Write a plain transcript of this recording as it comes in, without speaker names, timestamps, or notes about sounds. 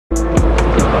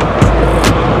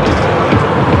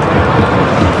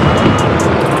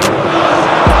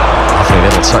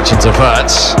touch into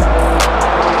Verts.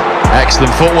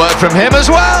 Excellent footwork from him as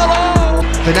well. Oh.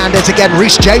 Fernandez again.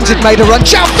 Reece James had made a run.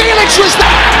 João Felix was there.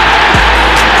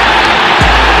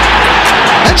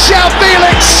 And João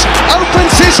Felix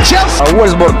opens his Chelsea.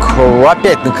 Вольсбург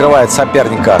опять накрывает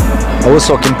соперника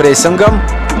высоким прессингом.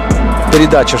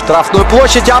 Передача в штрафную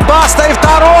площадь. Опасно. И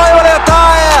второй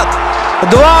вылетает.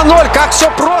 2-0. Как все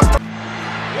просто.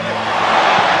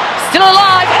 Still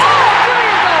alive. Oh,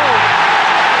 brilliant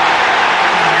goal.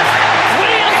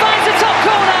 Williams finds the top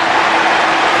corner.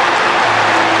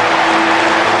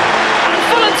 And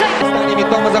Fulham take.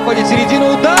 Митома заходит в середину.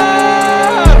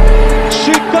 Удар!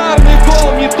 Шикарный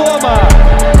гол Митома.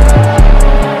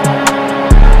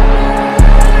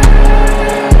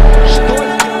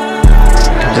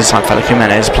 This time Felipe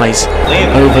Jimenez plays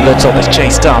over the top, is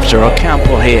chased after.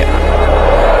 Ocampo here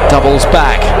doubles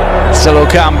back. Still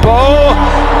Ocampo.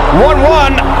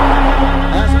 1-1.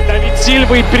 Давид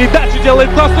Сильва и передачу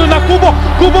делает классную на Кубу.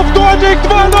 Кубу в домик.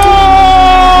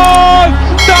 2-0.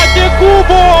 Дайте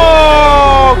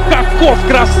Кубу. Каков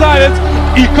красавец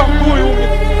и какой умница.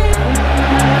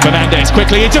 Fernandez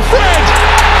quickly into Fred.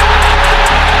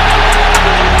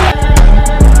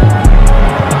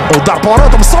 Удар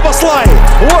поворотом. Собослай.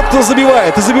 Вот кто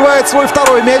забивает. И забивает свой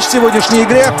второй мяч в сегодняшней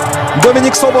игре.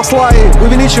 Доминик Собослай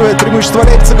увеличивает преимущество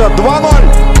Лейпцига. 2-0.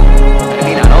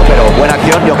 Pero buena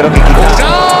acción, yo creo que quizás.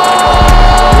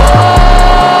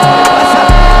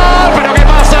 ¿Pero qué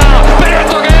pasa? ¿Pero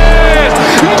esto qué es?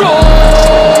 ¡Gol!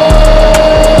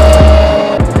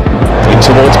 In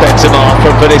towards Benzema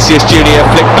from Vinicius Junior.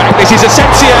 Flick back. This is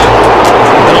Asensio.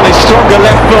 And on his stronger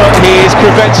left foot, he is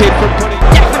prevented from putting.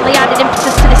 Definitely added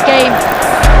impetus to this game.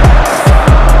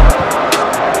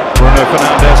 Bruno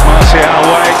Fernandez, Martial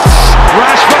waits.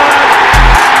 Rashford.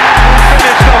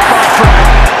 Finished off by Fred.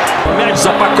 Мяч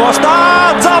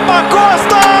Запакоста!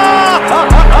 Запакоста!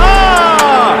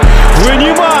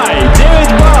 Вынимай!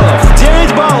 9 баллов!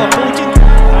 9 баллов!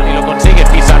 Y lo consigue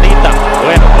pisadita.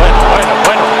 Bueno.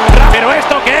 ¿Pero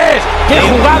esto qué es? ¿Qué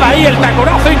jugada ahí? El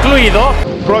taconazo incluido.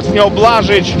 Против него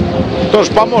Блажич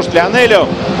тоже поможет Лионелю.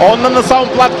 Он на носовом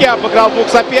платке обыграл двух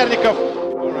соперников.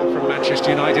 From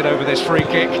Manchester United over this free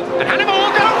kick. And Hannibal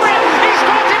will go for it. He's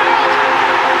got it out.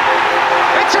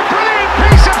 It's a brilliant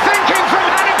piece of thinking from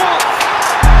Hannibal.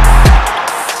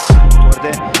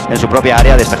 En su propia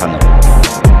área despejando.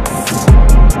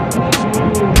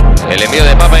 El envío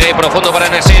de Pape Gay profundo para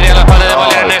Nesiri a la espalda de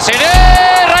Molina. Nesiri,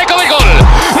 Raiko del gol.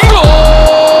 ¡Gol!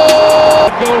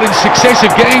 Goal in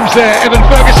successive games there. Evan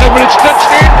Ferguson when it's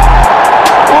touched in.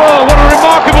 Oh, what a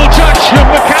remarkable touch from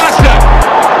McAllister.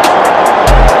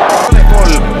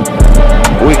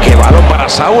 Uy, qué balón para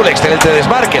Saúl. Excelente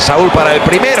desmarque. Saúl para el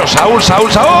primero. Saúl.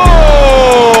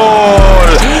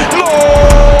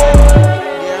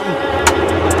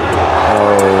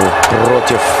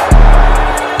 Против.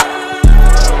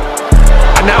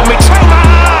 And now Mitoma!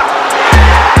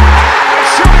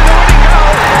 Shooting the winning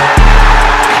goal!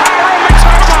 Karol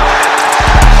Mitoma!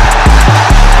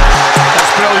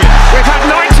 That's brilliant. We've had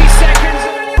 90 seconds.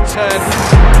 Turn.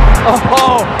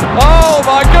 Oh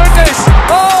my goodness!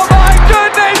 Oh my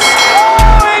goodness!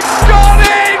 Oh, it's gone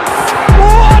in!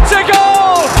 What a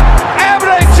goal!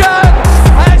 Emre Can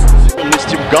has...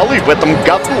 Голы в этом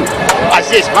году. А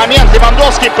здесь момент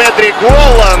Левандовский, Педри, гол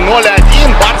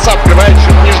 0-1. Барса открывает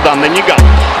счет нежданно-негаданно.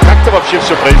 Как это вообще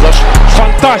все произошло?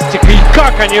 Фантастика! И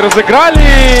как они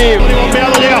разыграли!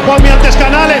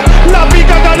 La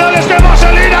pica Canales de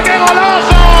Vaselina, ¡qué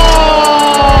golazo!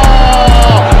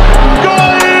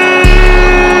 ¡Gol!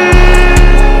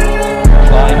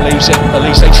 Klein leaves it.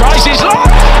 Elise tries his luck!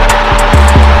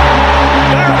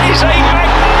 There is a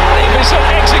magnificent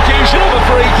execution of a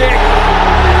free kick.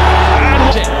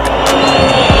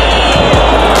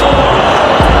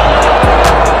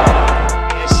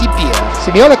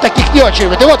 Симеона таких не очень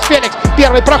любит. И вот Феликс.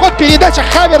 Первый проход, передача.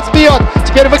 Хаверс бьет.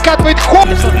 Теперь выкатывает хоп.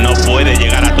 No puede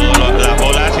llegar a todas las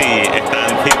bolas y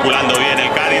están circulando bien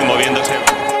el Cádiz, moviéndose.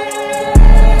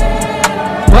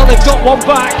 Well, they've got one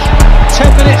back.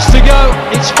 10 minutes to go.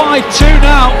 It's 5-2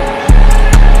 now.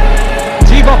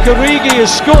 Divock Origi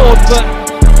has scored, but...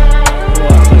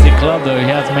 The club, though, he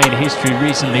has made history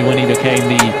recently when he became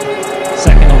the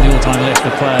second on the all-time list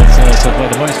of players to play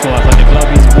the most for Athletic Club.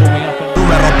 He's warming up.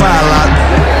 Numero päällä.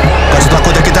 Katsotaan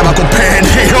kuitenkin tämä kuin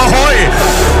Penny. Ohoi!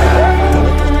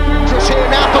 Here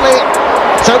Napoli.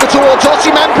 It's over towards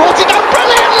Osimhen. Brought it down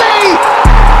brilliantly.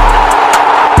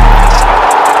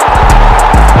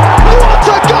 What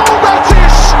a goal that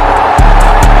is!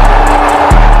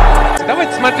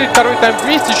 Давайте смотреть второй тайм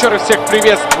вместе. Еще раз всех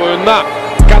приветствую на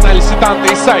канале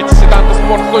Сетанта и сайте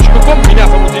setantasport.com. Меня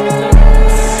зовут Денис.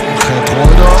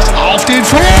 Auf den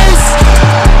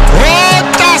Fuß!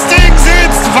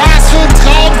 zum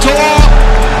Traumtor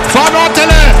von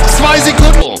Ottele. 2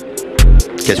 Sekunden.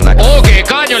 Que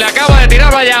caño le acaba de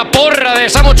tirar, vaya porra de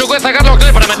Samu Chukwueze a Carlos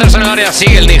Clay para meterse en el área.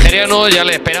 Sigue el nigeriano, ya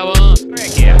le esperaba.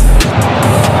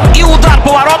 И удар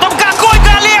поворотом. Какой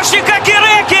голевщик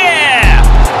Акиреки!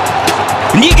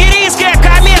 Нигерийская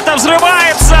комета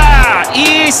взрывается.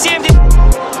 И 70...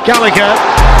 Gallagher,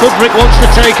 Mudryk wants to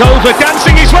take over,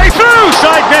 dancing his way through,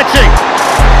 side netting.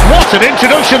 What an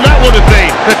introduction that would have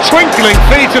been. The twinkling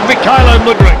feet of Mikhailo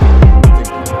Mudryk.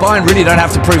 Bayern really don't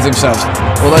have to prove themselves.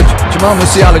 Although Jamal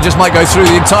Musiala just might go through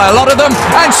the entire lot of them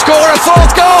and score a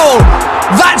 4th goal.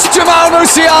 That's Jamal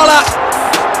Musiala.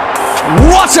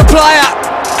 What a player.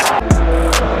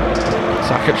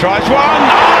 Saka tries one.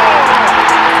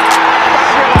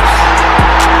 Fabulous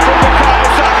from Bukayo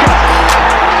Saka.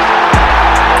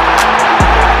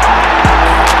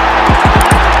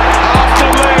 After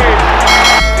lead.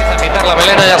 Empieza a agitar la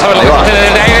melena, ya sabes lo que sucede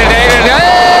desde ahí.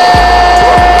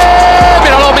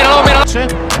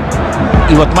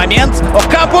 И вот момент.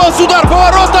 Капос, удар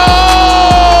поворотом!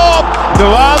 2-0!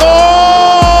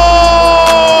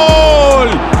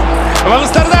 В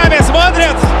Амстердаме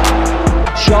смотрят.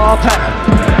 Sharper.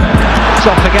 It's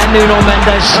off again, Nuno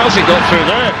Mendes. How's he got through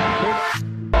there?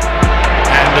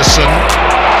 Anderson.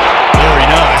 Very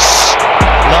nice.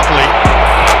 Lovely.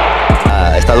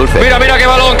 Está dulce. Mira, mira qué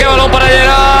balón para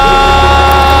llegar.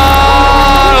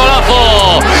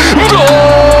 ¡Golazo! ¡Gol!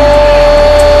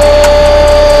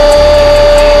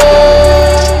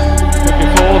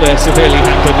 They're severely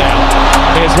hampered now.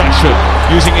 Here's Rashford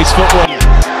using his footwork.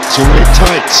 It's all in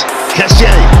tight. Kessié.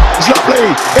 It's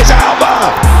lovely. It's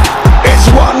Alba. It's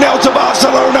 1-0 to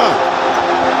Barcelona.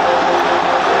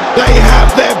 They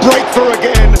have their breakthrough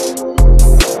again.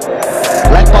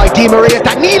 Led by Di Maria,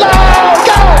 Danilo,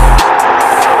 go!